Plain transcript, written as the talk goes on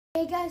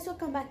Hey guys,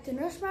 welcome back to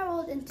Nurse My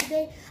World, and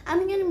today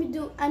I'm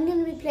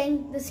gonna be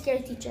playing the Scary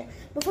Teacher.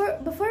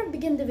 Before we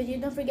begin the video,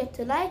 don't forget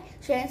to like,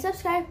 share, and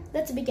subscribe.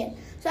 Let's begin.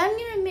 So I'm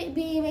gonna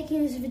be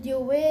making this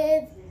video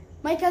with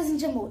my cousin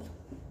Jamal.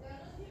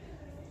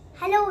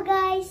 Hello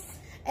guys.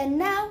 And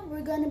now we're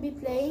gonna be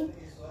playing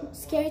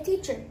Scary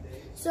Teacher.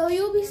 So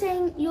you'll be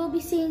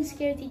seeing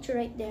Scary Teacher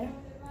right there.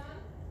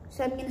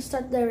 So I'm gonna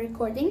start the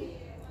recording.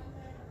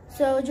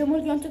 So Jamal,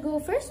 you want to go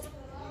first?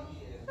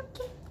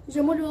 Okay.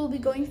 Jamal will be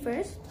going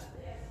first.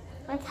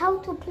 But how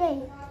to play?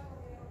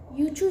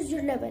 You choose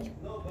your level.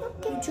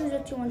 Okay. You choose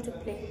what you want to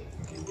play.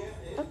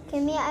 Okay,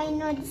 me, I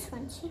know this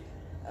one. See?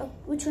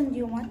 Which one do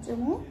you want,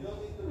 Jamal?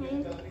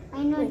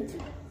 I know. Wait.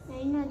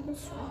 I know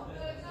this one.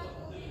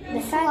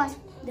 The cat?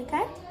 The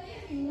cat?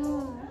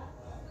 No.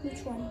 Which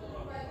one?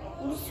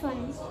 This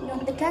one. You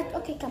want the cat?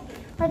 Okay, come.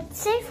 But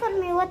say for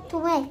me what to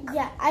make.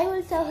 Yeah, I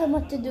will tell him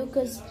what to do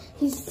because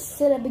he's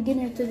still a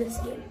beginner to this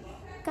game.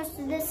 Because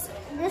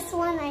this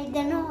one I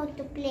don't know how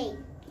to play.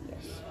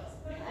 Yes.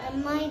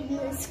 Mine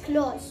is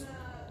closed.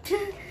 What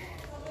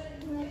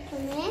to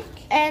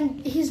make?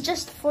 And he's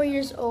just 4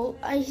 years old.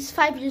 He's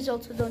 5 years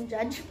old, so don't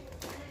judge.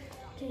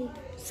 Okay,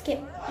 skip.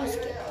 You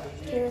skip.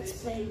 Okay, let's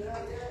play.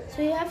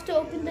 So you have to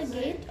open the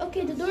gate.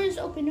 Okay, the door is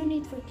open. No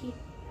need for key.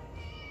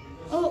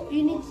 Oh,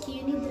 you need key.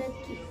 You need red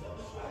key.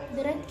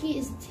 The red key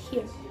is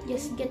here.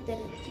 Yes, get the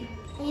red key.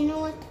 You know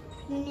what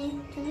you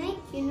need to make?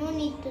 You don't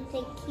need to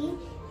take key.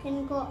 You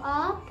can go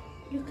up.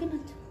 You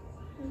cannot.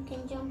 You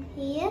can jump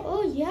here.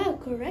 Oh yeah,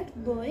 correct,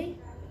 boy.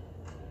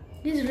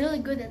 He's really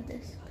good at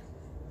this.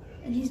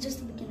 And he's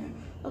just a beginner.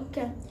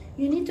 Okay,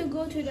 you need to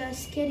go to the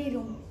scary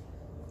room.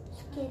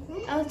 Scary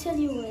room? I'll tell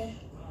you where.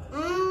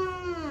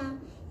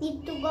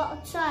 Need to go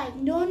outside.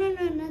 No,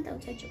 not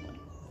outside, Jamal.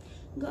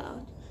 Go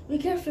out. Be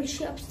careful,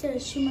 she's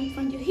upstairs. She might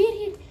find you.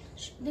 Here.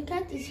 The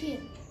cat is here.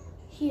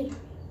 Here.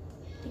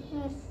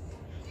 No,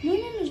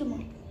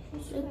 Jamal.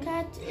 The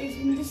cat is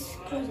in this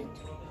closet.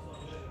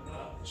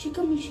 She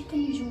coming,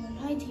 Jamal.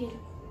 Hide here.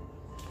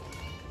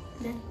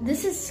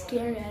 This is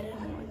scary, I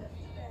don't know.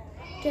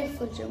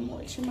 Careful,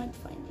 Jamal. She might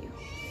find you.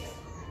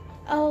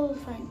 Oh,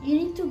 fine. You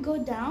need to go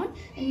down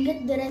and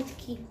get the red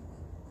key.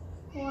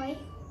 Why?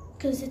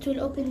 Because it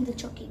will open the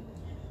choking.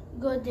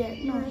 Go there.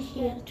 No,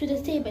 here. To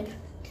the table.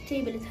 The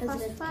table, it has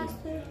red key. Fast.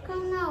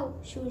 Come now.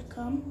 She will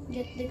come.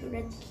 Get the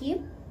red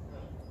key.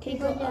 Okay,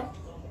 go up.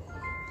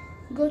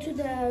 Go to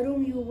the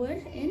room you were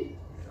in.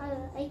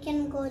 I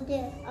can go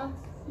there. Up.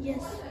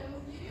 Yes.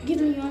 Give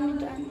me, you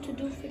want me to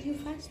do for you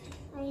fast?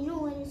 I know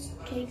where it's.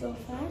 Okay, go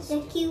fast.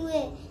 The key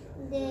where?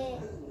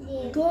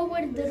 Go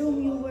where the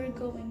room you were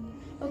going.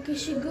 Okay,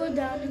 she go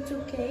down. It's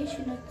okay.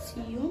 She not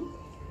see you.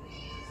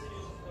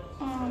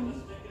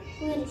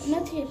 Where is she?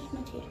 Not here.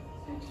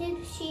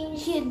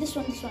 Here, this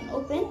one.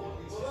 Open.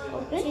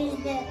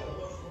 She's there.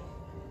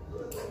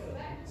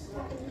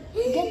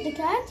 Get the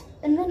cat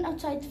and run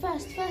outside.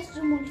 Fast,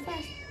 Jamal,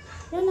 fast.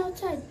 Run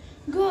outside.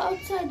 Go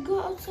outside,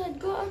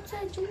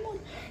 Jamal.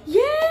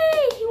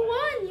 Yay!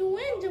 You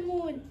win,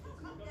 Jamal.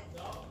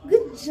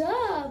 Good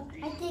job.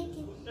 I take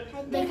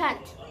it. The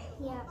cat.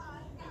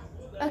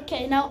 Yeah.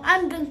 Okay, now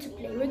I'm going to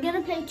play. We're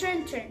gonna play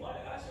turn.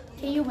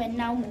 Okay, you win.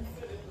 Now move.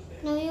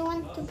 Now you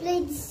want to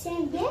play the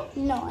same game?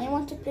 No, I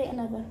want to play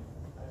another.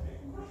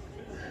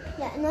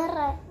 Yeah,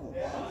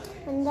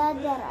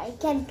 another. I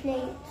can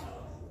play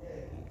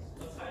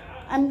it.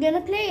 I'm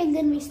gonna play and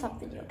then we stop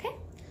video, okay?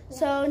 Yeah.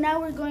 So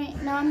now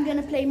I'm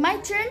gonna play my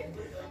turn.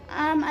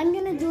 I'm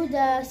gonna do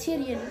the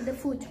cereal, the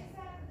food.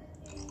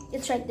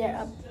 It's right there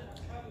up.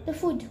 The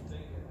food.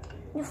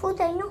 The food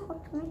I know how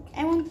to make.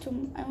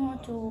 I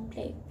want to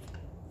play.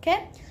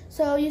 Okay?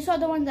 So you saw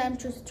the one that I'm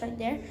choosing right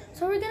there.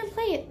 So we're gonna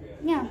play it.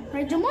 Yeah,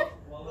 right, Jamal?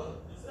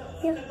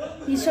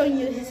 Yeah. He's showing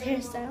you his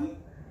hairstyle.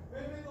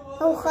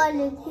 Oh,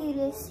 Khalid,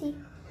 here, let's see.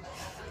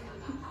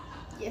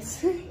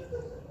 Yes.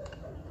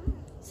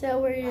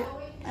 So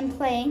I'm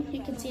playing.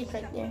 You can see it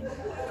right there.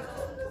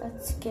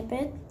 Let's skip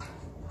it.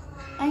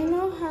 I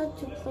know how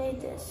to play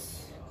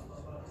this.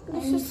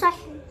 This is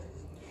Sahih.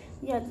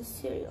 Yeah, the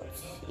cereal.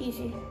 It's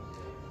easy.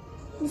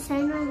 Yes,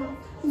 I know.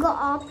 Go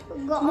up.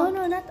 No,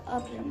 not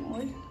up,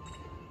 Jamal.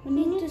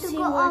 We need to see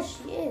where up.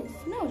 she is.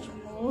 No,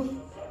 Jamal.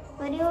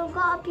 When you will go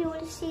up, you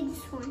will see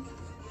this one.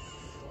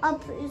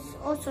 Up is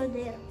also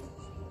there.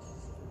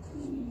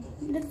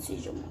 Let's see,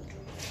 Jamal.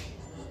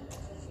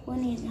 We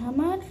need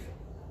hammer.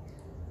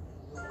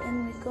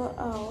 And we go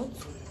out.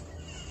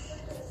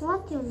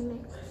 What you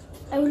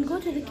make? I will go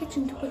to the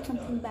kitchen to put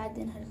something bad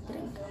in her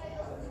drink.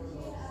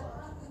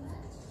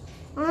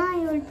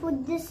 You will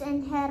put this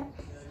in her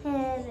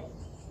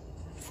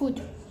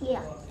food.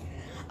 Yeah.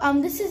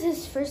 This is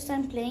his first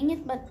time playing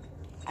it, but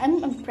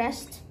I'm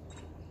impressed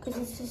because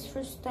it's his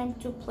first time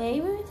to play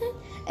with it,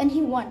 and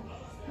he won.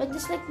 But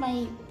this like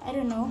I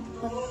don't know,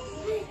 but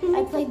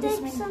I played this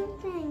many.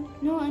 Something.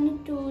 No, I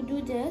need to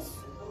do this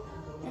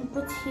and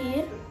put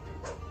here.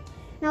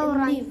 Now and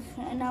run. Leave.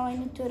 And now I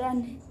need to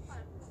run.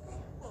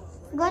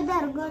 Go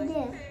there.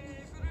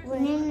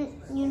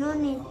 You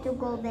don't need to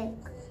go back.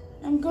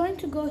 I'm going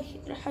to go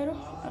here.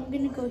 I'm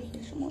going to go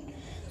here, Shimon.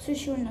 So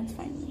she will not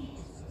find me.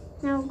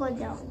 Now go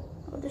down.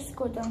 I'll just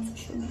go down so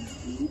she will not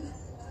find me.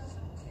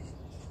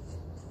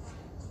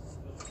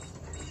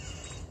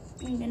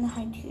 I'm gonna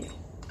hide here.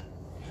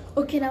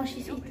 Okay, now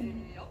she's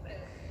eating.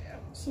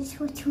 She's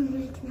watching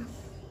right now.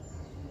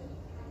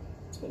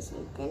 She's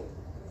eating.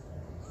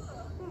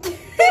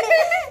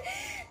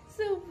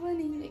 So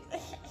funny.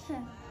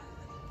 Like,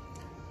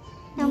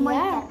 No more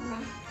yeah. that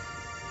now.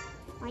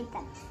 Like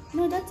that.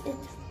 No, that's it.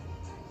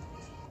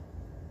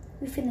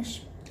 We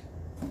finished.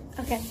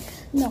 Okay.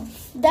 No,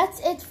 that's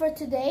it for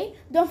today.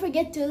 Don't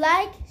forget to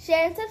like,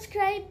 share, and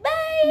subscribe.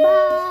 Bye.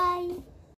 Bye.